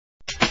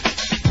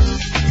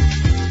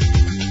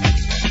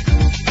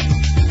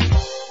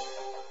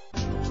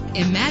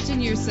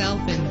Imagine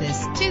yourself in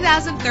this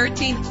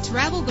 2013.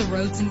 Travel the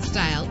roads in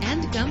style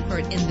and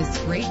comfort in this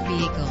great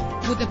vehicle.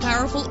 With a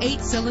powerful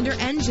 8-cylinder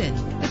engine,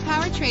 the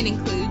powertrain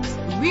includes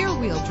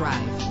rear-wheel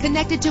drive,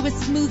 connected to a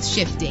smooth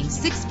shifting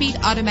 6-speed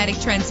automatic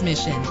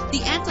transmission.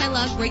 The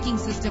anti-lock braking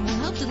system will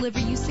help deliver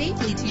you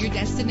safely to your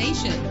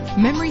destination.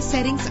 Memory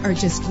settings are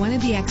just one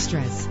of the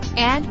extras.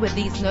 And with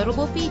these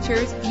notable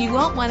features, you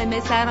won't want to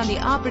miss out on the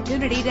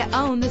opportunity to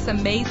own this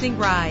amazing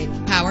ride.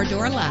 Power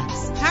door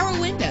locks, power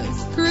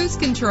windows, cruise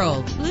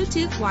control,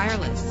 Bluetooth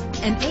wireless,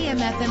 an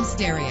AM/FM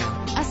stereo,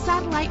 a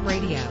satellite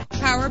radio,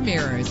 power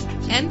mirrors.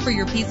 And for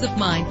your peace of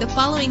mind, the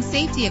following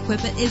safety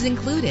equipment is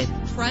included: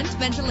 front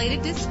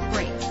ventilated disc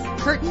brakes,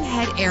 curtain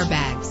head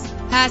airbags,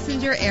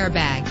 passenger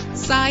airbag,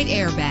 side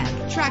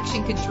airbag,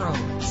 traction control,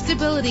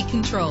 stability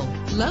control,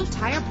 low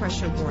tire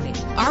pressure warning.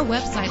 Our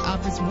website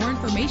offers more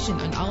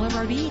information on all of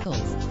our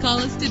vehicles. Call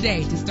us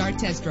today to start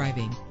test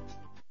driving.